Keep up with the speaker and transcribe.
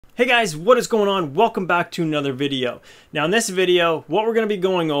Hey guys, what is going on? Welcome back to another video. Now in this video, what we're going to be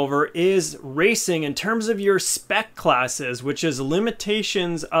going over is racing in terms of your spec classes, which is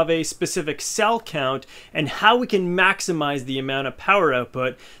limitations of a specific cell count and how we can maximize the amount of power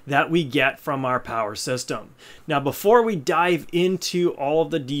output that we get from our power system. Now before we dive into all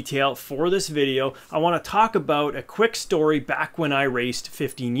of the detail for this video, I want to talk about a quick story back when I raced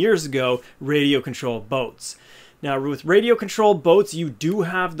 15 years ago, radio controlled boats. Now with radio controlled boats, you do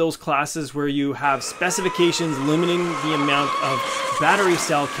have those classes where you have specifications limiting the amount of battery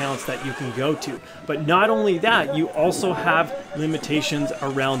cell counts that you can go to. But not only that, you also have limitations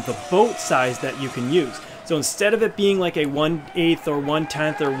around the boat size that you can use. So instead of it being like a 1/8 or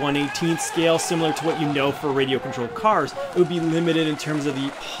 1/10 or 1/18 scale, similar to what you know for radio controlled cars, it would be limited in terms of the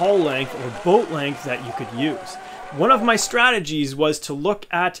hull length or boat length that you could use. One of my strategies was to look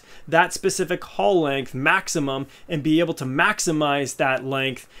at that specific hull length maximum and be able to maximize that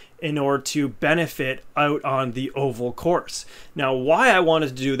length in order to benefit out on the oval course. Now, why I wanted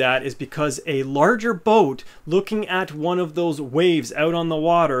to do that is because a larger boat, looking at one of those waves out on the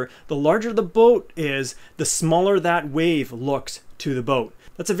water, the larger the boat is, the smaller that wave looks to the boat.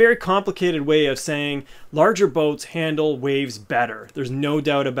 That's a very complicated way of saying larger boats handle waves better. There's no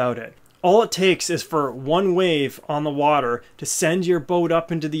doubt about it. All it takes is for one wave on the water to send your boat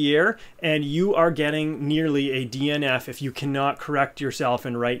up into the air, and you are getting nearly a DNF if you cannot correct yourself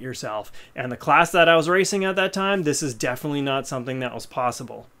and right yourself. And the class that I was racing at that time, this is definitely not something that was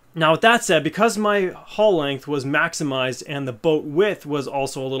possible. Now with that said, because my hull length was maximized and the boat width was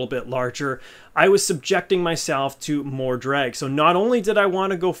also a little bit larger, I was subjecting myself to more drag. So not only did I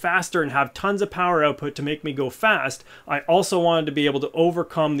want to go faster and have tons of power output to make me go fast, I also wanted to be able to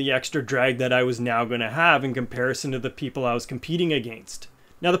overcome the extra drag that I was now going to have in comparison to the people I was competing against.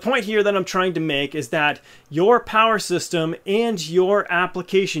 Now the point here that I'm trying to make is that your power system and your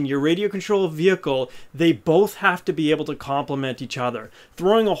application, your radio controlled vehicle, they both have to be able to complement each other.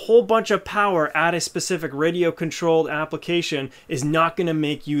 Throwing a whole bunch of power at a specific radio controlled application is not going to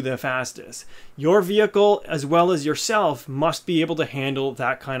make you the fastest. Your vehicle as well as yourself must be able to handle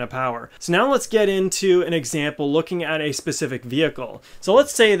that kind of power. So now let's get into an example looking at a specific vehicle. So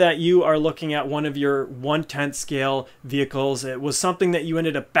let's say that you are looking at one of your 1/10 scale vehicles. It was something that you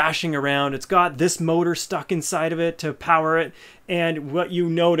ended up bashing around. It's got this motor stuck inside of it to power it. And what you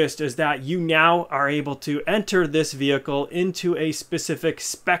noticed is that you now are able to enter this vehicle into a specific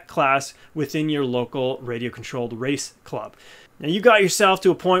spec class within your local radio controlled race club. Now you got yourself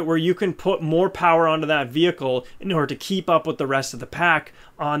to a point where you can put more power onto that vehicle in order to keep up with the rest of the pack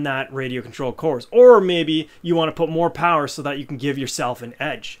on that radio controlled course. Or maybe you want to put more power so that you can give yourself an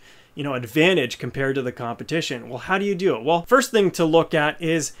edge, advantage compared to the competition. Well, how do you do it? Well, first thing to look at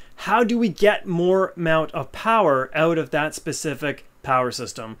is how do we get more amount of power out of that specific power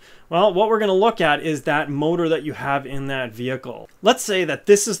system? Well, what we're going to look at is that motor that you have in that vehicle. Let's say that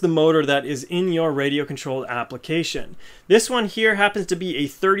this is the motor that is in your radio controlled application. This one here happens to be a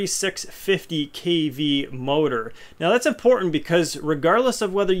 3650 kV motor. Now that's important because regardless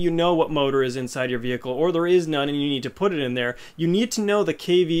of whether you know what motor is inside your vehicle or there is none and you need to put it in there, you need to know the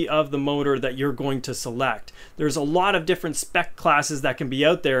kV of the motor that you're going to select. There's a lot of different spec classes that can be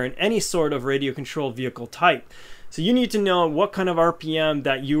out there in any sort of radio controlled vehicle type. So you need to know what kind of RPM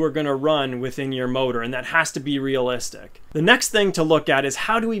that you are going to run within your motor, and that has to be realistic. The next thing to look at is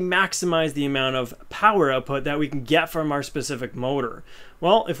how do we maximize the amount of power output that we can get from our specific motor?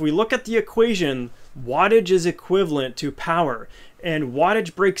 Well, if we look at the equation, wattage is equivalent to power, and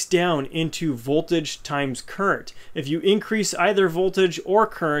wattage breaks down into voltage times current. If you increase either voltage or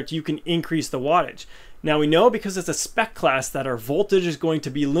current, you can increase the wattage. Now we know because it's a spec class that our voltage is going to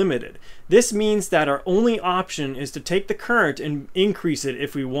be limited. This means that our only option is to take the current and increase it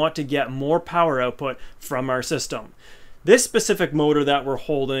if we want to get more power output from our system. This specific motor that we're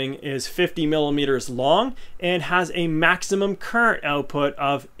holding is 50 millimeters long and has a maximum current output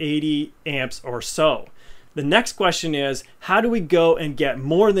of 80 amps or so. The next question is, how do we go and get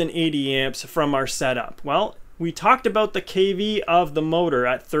more than 80 amps from our setup? Well, we talked about the kV of the motor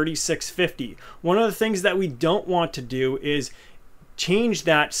at 3650. One of the things that we don't want to do is change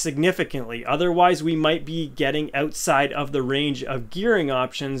that significantly. Otherwise, we might be getting outside of the range of gearing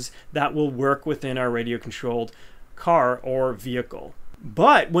options that will work within our radio controlled car or vehicle.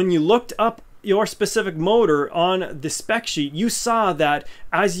 But when you looked up your specific motor on the spec sheet, you saw that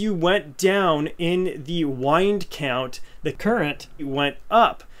as you went down in the wind count, the current went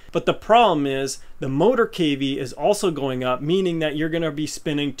up. But the problem is the motor kV is also going up, meaning that you're going to be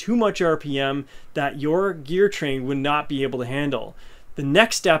spinning too much RPM that your gear train would not be able to handle. The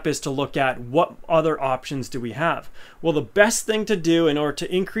next step is to look at what other options do we have. Well, the best thing to do in order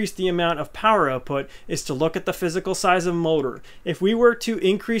to increase the amount of power output is to look at the physical size of the motor. If we were to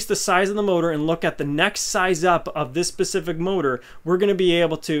increase the size of the motor and look at the next size up of this specific motor, we're going to be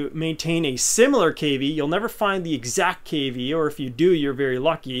able to maintain a similar kV. You'll never find the exact kV, or if you do, you're very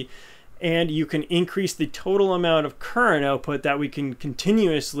lucky. And you can increase the total amount of current output that we can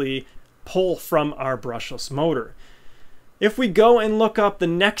continuously pull from our brushless motor. If we go and look up the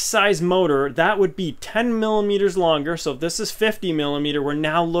next size motor, that would be 10 millimeters longer. So if this is 50 millimeter, we're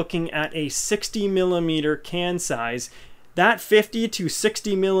now looking at a 60 millimeter can size. That 50 to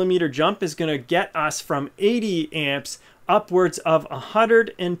 60 millimeter jump is going to get us from 80 amps upwards of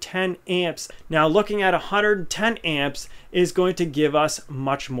 110 amps. Now looking at 110 amps is going to give us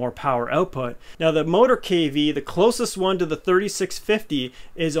much more power output. Now the motor kV, the closest one to the 3650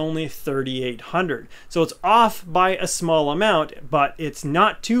 is only 3800. So it's off by a small amount, but it's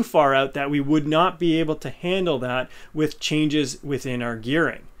not too far out that we would not be able to handle that with changes within our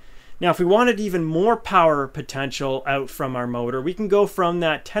gearing. Now, if we wanted even more power potential out from our motor, we can go from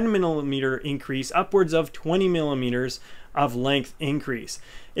that 10 millimeter increase upwards of 20 millimeters of length increase.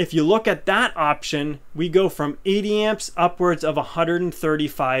 If you look at that option, we go from 80 amps upwards of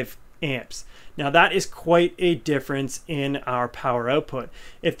 135 amps. Now that is quite a difference in our power output.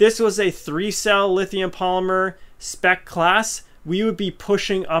 If this was a 3-cell lithium polymer spec class, we would be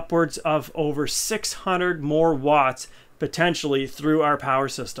pushing upwards of over 600 more watts potentially through our power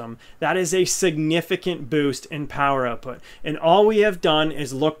system. That is a significant boost in power output. And all we have done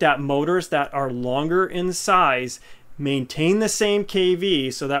is looked at motors that are longer in size, maintain the same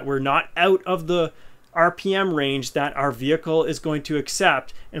kV so that we're not out of the RPM range that our vehicle is going to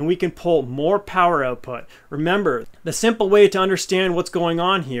accept, and we can pull more power output. Remember, the simple way to understand what's going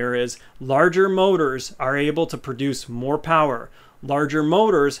on here is larger motors are able to produce more power. Larger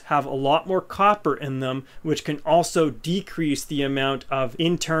motors have a lot more copper in them, which can also decrease the amount of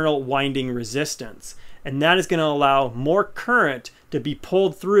internal winding resistance. And that is going to allow more current to be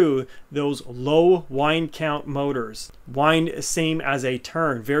pulled through those low wind count motors. Wind same as a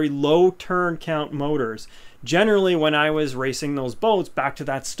turn, very low turn count motors. Generally, when I was racing those boats, back to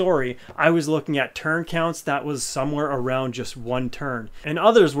that story, I was looking at turn counts that was somewhere around just 1 turn. And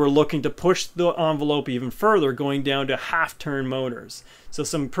others were looking to push the envelope even further, going down to half-turn motors. So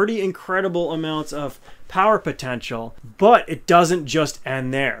some pretty incredible amounts of power potential, but it doesn't just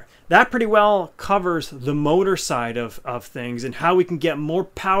end there. That pretty well covers the motor side of things and how we can get more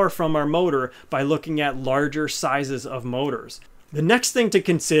power from our motor by looking at larger sizes of motors. The next thing to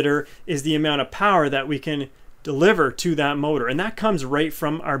consider is the amount of power that we can deliver to that motor, and that comes right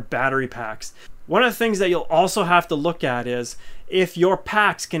from our battery packs. One of the things that you'll also have to look at is if your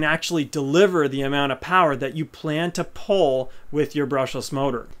packs can actually deliver the amount of power that you plan to pull with your brushless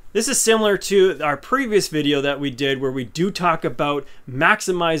motor. This is similar to our previous video that we did where we do talk about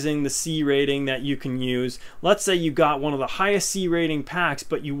maximizing the C rating that you can use. Let's say you got one of the highest C rating packs,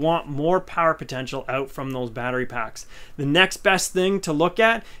 but you want more power potential out from those battery packs. The next best thing to look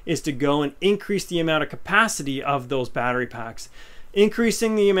at is to go and increase the amount of capacity of those battery packs.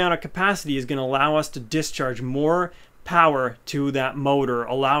 Increasing the amount of capacity is going to allow us to discharge more power to that motor,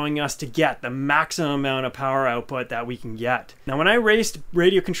 allowing us to get the maximum amount of power output that we can get. Now, when I raced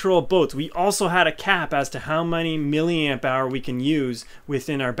radio control boats, we also had a cap as to how many milliamp hour we can use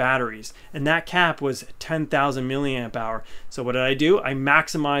within our batteries, and that cap was 10,000 milliamp hour. So what did I do? I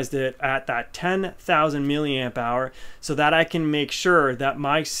maximized it at that 10,000 milliamp hour so that I can make sure that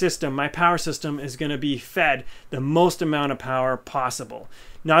my system, my power system, is going to be fed the most amount of power possible.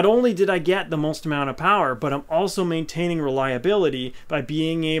 Not only did I get the most amount of power, but I'm also maintaining reliability by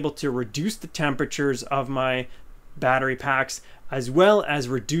being able to reduce the temperatures of my battery packs, as well as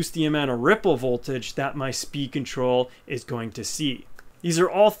reduce the amount of ripple voltage that my speed control is going to see. These are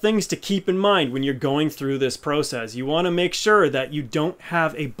all things to keep in mind when you're going through this process. You want to make sure that you don't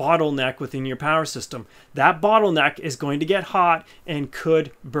have a bottleneck within your power system. That bottleneck is going to get hot and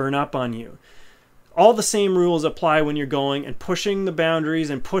could burn up on you. All the same rules apply when you're going and pushing the boundaries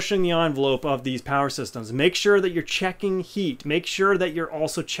and pushing the envelope of these power systems. Make sure that you're checking heat. Make sure that you're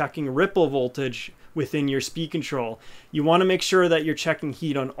also checking ripple voltage within your speed control. You want to make sure that you're checking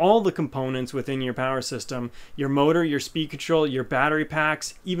heat on all the components within your power system. Your motor, your speed control, your battery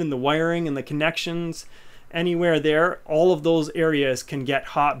packs, even the wiring and the connections. Anywhere there, all of those areas can get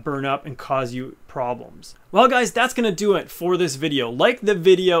hot, burn up, and cause you problems. Well guys, that's gonna do it for this video. Like the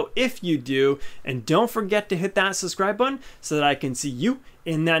video if you do, and don't forget to hit that subscribe button so that I can see you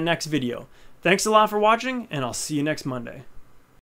in that next video. Thanks a lot for watching, and I'll see you next Monday.